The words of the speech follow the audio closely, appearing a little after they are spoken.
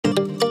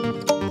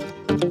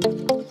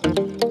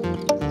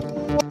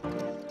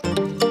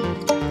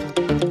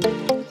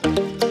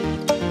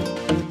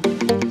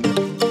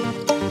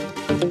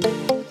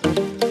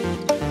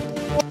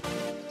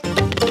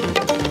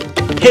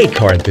Hey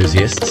car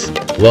enthusiasts,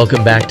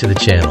 welcome back to the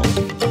channel.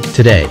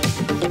 Today,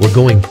 we're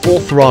going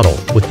full throttle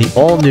with the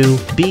all-new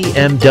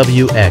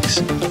BMW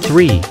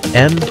X3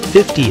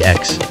 M50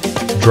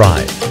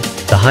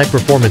 xDrive, the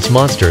high-performance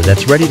monster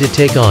that's ready to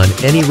take on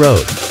any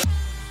road.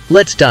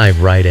 Let's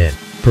dive right in.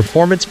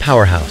 Performance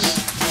powerhouse.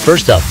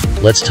 First up,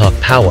 let's talk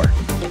power.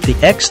 The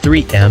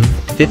X3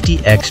 M50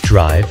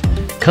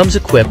 xDrive comes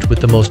equipped with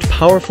the most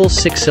powerful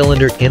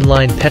 6-cylinder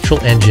inline petrol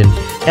engine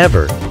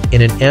ever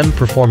in an M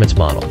performance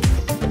model.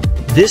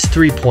 This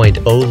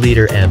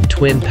 3.0-liter M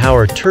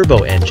TwinPower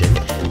Turbo engine,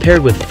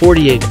 paired with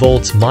 48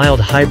 volts mild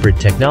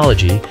hybrid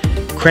technology,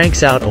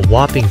 cranks out a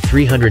whopping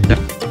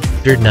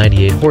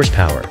 398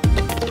 horsepower.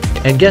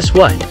 And guess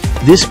what?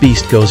 This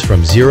beast goes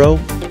from 0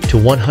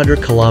 to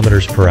 100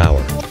 kilometers per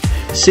hour,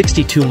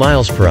 62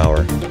 miles per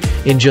hour,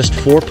 in just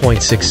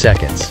 4.6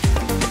 seconds.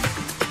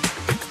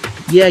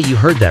 Yeah, you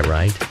heard that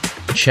right.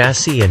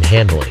 Chassis and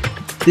handling.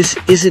 This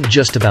isn't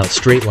just about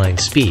straight-line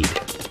speed.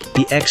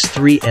 The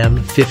X3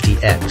 M50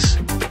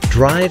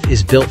 xDrive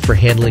is built for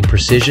handling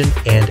precision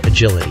and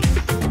agility.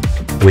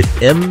 With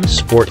M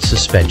Sport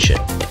suspension,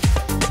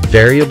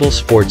 variable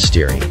sport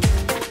steering,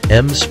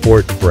 M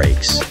Sport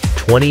brakes,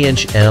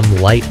 20-inch M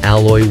light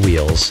alloy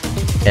wheels,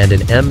 and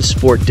an M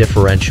Sport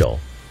differential,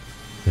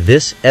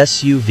 this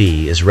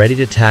SUV is ready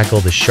to tackle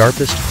the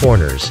sharpest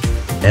corners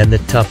and the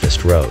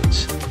toughest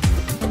roads.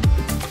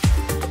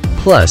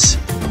 Plus,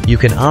 you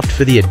can opt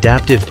for the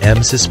adaptive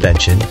M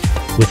suspension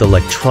with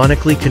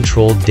electronically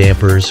controlled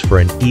dampers for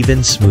an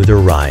even smoother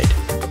ride.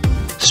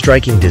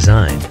 Striking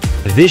design.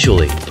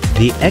 Visually,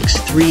 the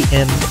X3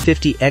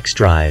 M50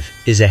 xDrive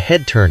is a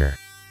head-turner.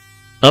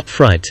 Up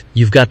front,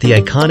 you've got the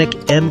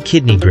iconic M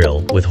kidney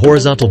grille with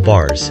horizontal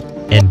bars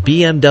and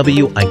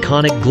BMW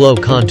iconic glow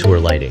contour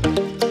lighting.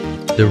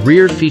 The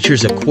rear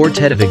features a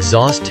quartet of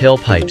exhaust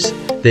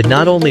tailpipes that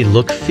not only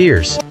look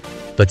fierce,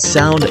 but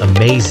sound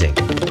amazing.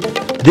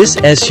 This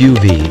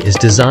SUV is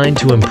designed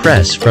to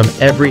impress from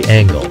every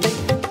angle.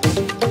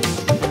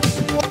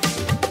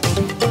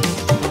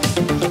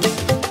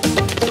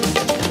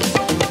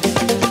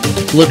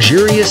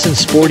 Luxurious and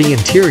sporty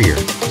interior.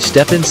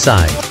 Step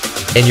inside,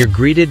 and you're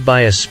greeted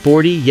by a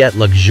sporty yet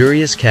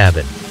luxurious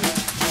cabin.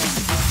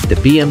 The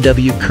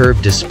BMW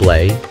curved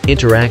display,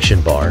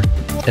 interaction bar,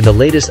 and the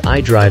latest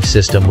iDrive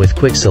system with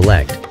Quick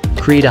Select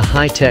create a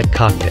high-tech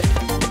cockpit.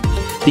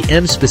 The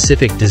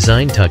M-specific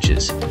design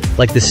touches,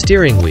 like the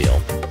steering wheel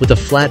with a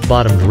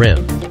flat-bottomed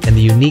rim and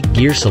the unique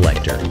gear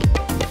selector,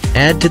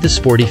 add to the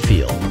sporty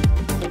feel.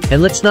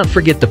 And let's not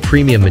forget the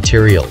premium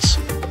materials.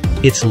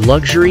 It's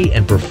luxury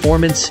and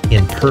performance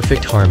in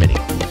perfect harmony.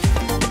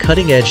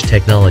 Cutting-edge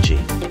technology.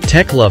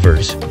 Tech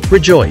lovers,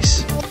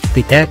 rejoice!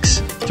 The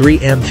X3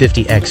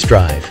 M50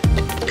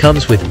 xDrive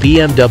comes with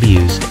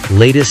BMW's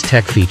latest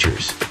tech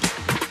features.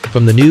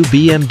 From the new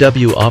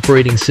BMW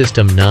Operating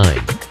System 9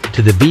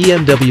 to the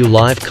BMW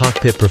Live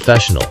Cockpit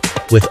Professional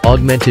with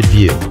augmented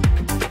view,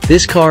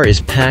 this car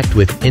is packed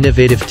with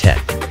innovative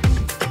tech.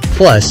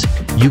 Plus,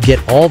 you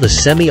get all the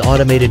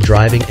semi-automated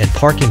driving and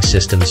parking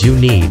systems you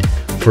need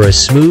for a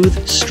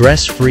smooth,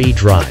 stress-free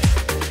drive.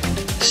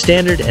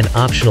 Standard and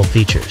optional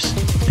features.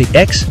 The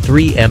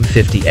X3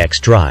 M50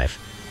 xDrive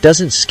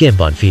doesn't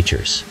skimp on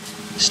features.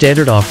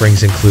 Standard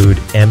offerings include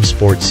M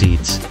Sport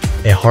seats,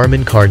 a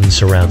Harman Kardon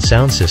surround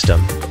sound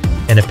system,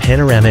 and a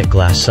panoramic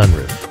glass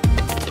sunroof.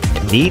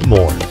 Need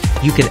more?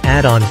 You can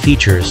add on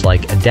features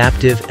like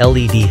adaptive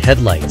LED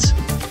headlights,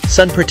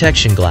 sun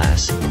protection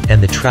glass,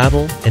 and the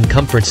travel and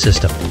comfort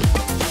system.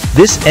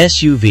 This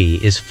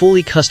SUV is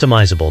fully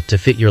customizable to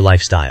fit your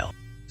lifestyle.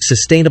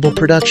 Sustainable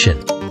production.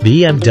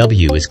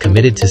 BMW is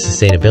committed to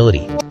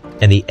sustainability,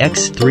 and the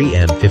X3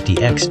 M50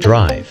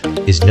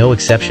 xDrive is no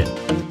exception.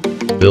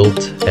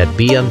 Built at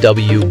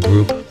BMW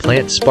Group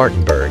Plant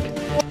Spartanburg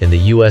in the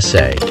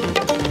USA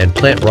and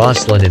Plant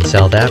Rosslyn in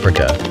South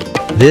Africa,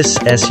 this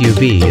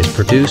SUV is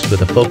produced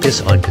with a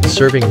focus on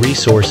conserving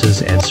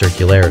resources and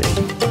circularity.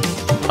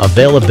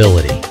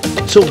 Availability.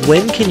 So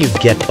when can you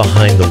get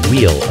behind the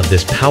wheel of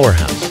this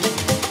powerhouse?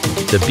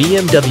 The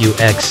BMW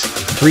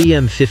X3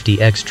 M50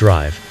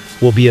 xDrive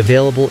will be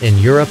available in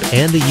Europe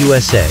and the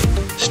USA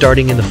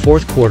starting in the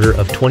fourth quarter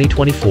of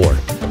 2024,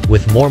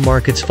 with more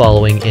markets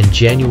following in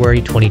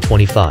January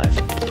 2025.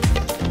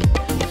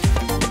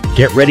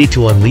 Get ready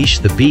to unleash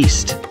the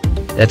beast.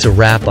 That's a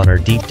wrap on our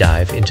deep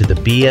dive into the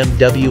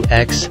BMW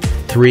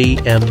X3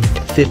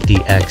 M50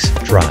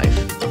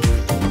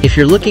 xDrive. If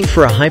you're looking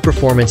for a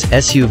high-performance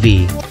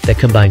SUV that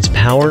combines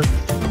power,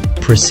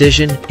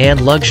 precision,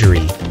 and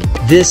luxury,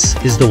 this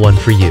is the one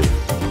for you.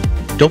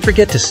 Don't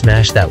forget to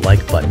smash that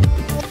like button,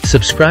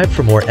 subscribe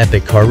for more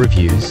epic car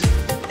reviews,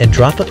 and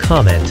drop a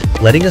comment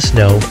letting us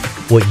know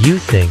what you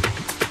think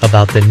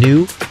about the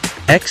new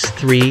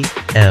X3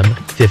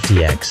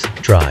 M50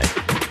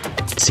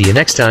 xDrive. See you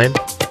next time!